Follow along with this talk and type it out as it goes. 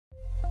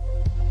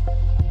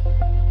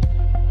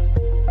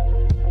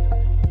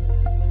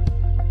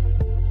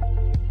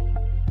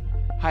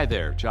Hi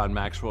there, John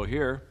Maxwell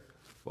here.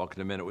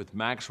 Welcome to Minute with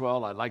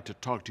Maxwell. I'd like to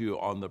talk to you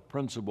on the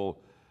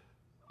principle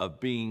of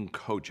being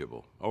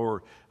coachable.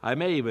 Or I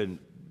may even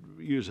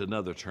use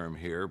another term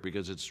here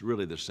because it's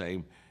really the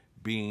same,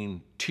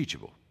 being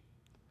teachable.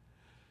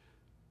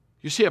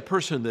 You see, a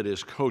person that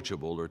is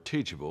coachable or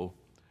teachable,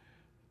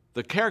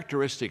 the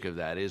characteristic of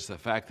that is the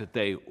fact that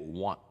they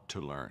want to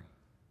learn.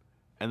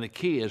 And the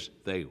key is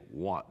they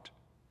want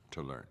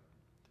to learn.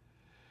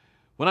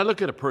 When I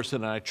look at a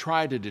person and I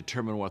try to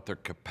determine what their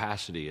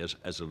capacity is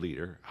as a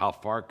leader, how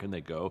far can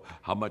they go,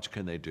 how much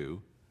can they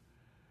do,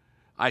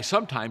 I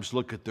sometimes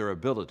look at their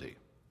ability.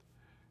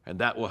 And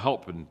that will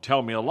help and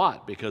tell me a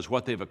lot because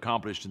what they've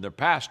accomplished in their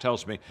past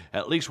tells me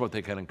at least what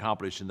they can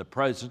accomplish in the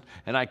present,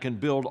 and I can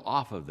build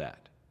off of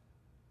that.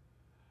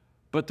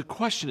 But the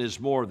question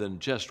is more than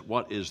just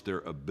what is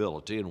their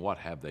ability and what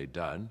have they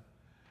done.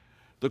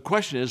 The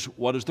question is,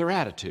 what is their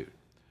attitude?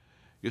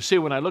 You see,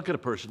 when I look at a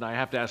person, I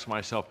have to ask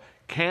myself,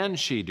 can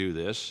she do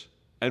this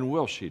and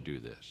will she do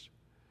this?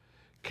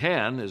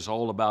 Can is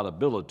all about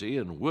ability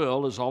and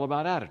will is all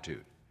about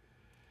attitude.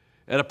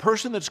 And a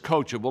person that's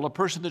coachable, a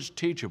person that's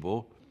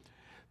teachable,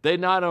 they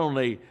not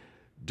only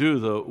do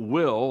the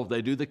will,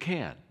 they do the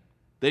can.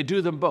 They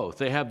do them both.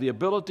 They have the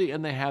ability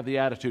and they have the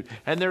attitude.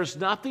 And there's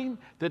nothing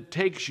that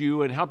takes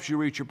you and helps you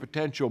reach your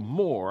potential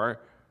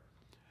more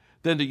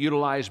than to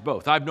utilize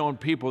both. I've known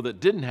people that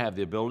didn't have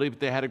the ability, but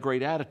they had a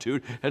great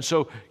attitude, and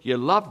so you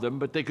loved them,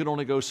 but they could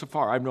only go so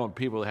far. I've known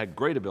people that had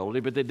great ability,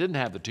 but they didn't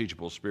have the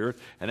teachable spirit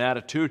and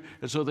attitude,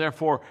 and so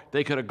therefore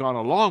they could have gone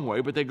a long way,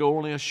 but they go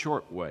only a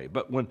short way.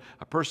 But when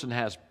a person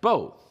has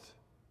both,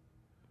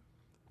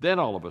 then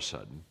all of a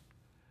sudden,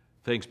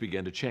 things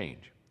begin to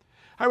change.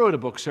 I wrote a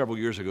book several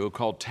years ago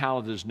called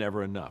Talent is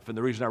Never Enough, and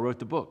the reason I wrote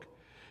the book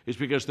is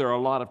because there are a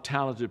lot of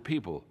talented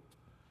people,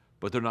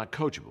 but they're not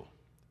coachable.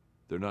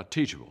 They're not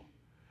teachable.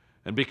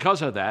 And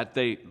because of that,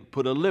 they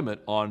put a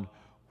limit on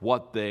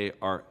what they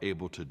are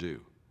able to do.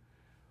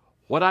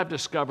 What I've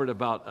discovered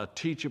about a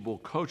teachable,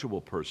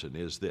 coachable person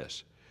is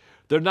this.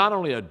 They're not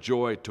only a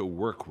joy to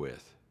work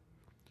with,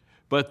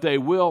 but they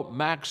will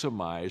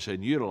maximize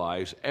and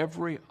utilize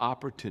every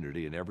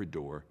opportunity and every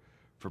door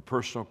for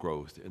personal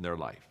growth in their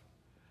life.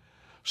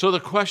 So the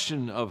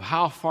question of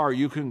how far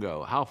you can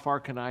go, how far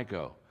can I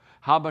go,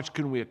 how much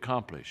can we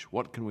accomplish,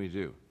 what can we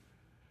do?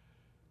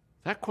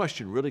 That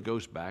question really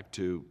goes back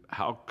to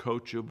how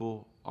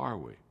coachable are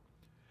we?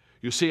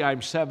 You see, I'm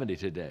 70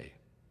 today,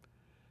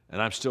 and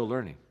I'm still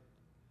learning.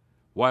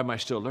 Why am I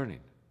still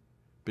learning?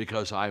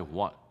 Because I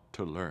want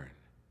to learn.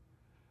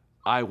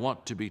 I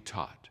want to be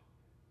taught.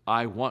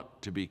 I want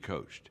to be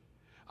coached.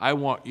 I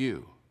want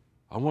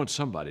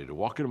somebody to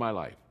walk into my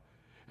life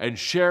and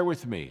share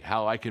with me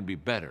how I can be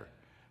better,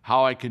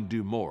 how I can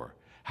do more,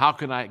 how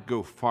can I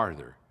go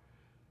farther,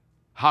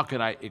 how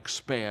can I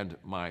expand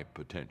my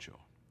potential.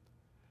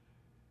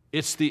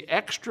 It's the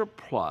extra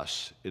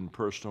plus in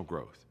personal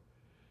growth.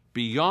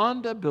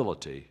 Beyond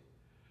ability,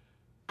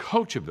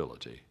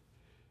 coachability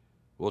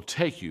will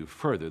take you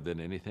further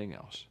than anything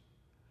else.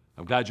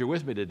 I'm glad you're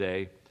with me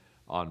today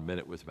on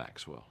Minute with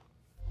Maxwell.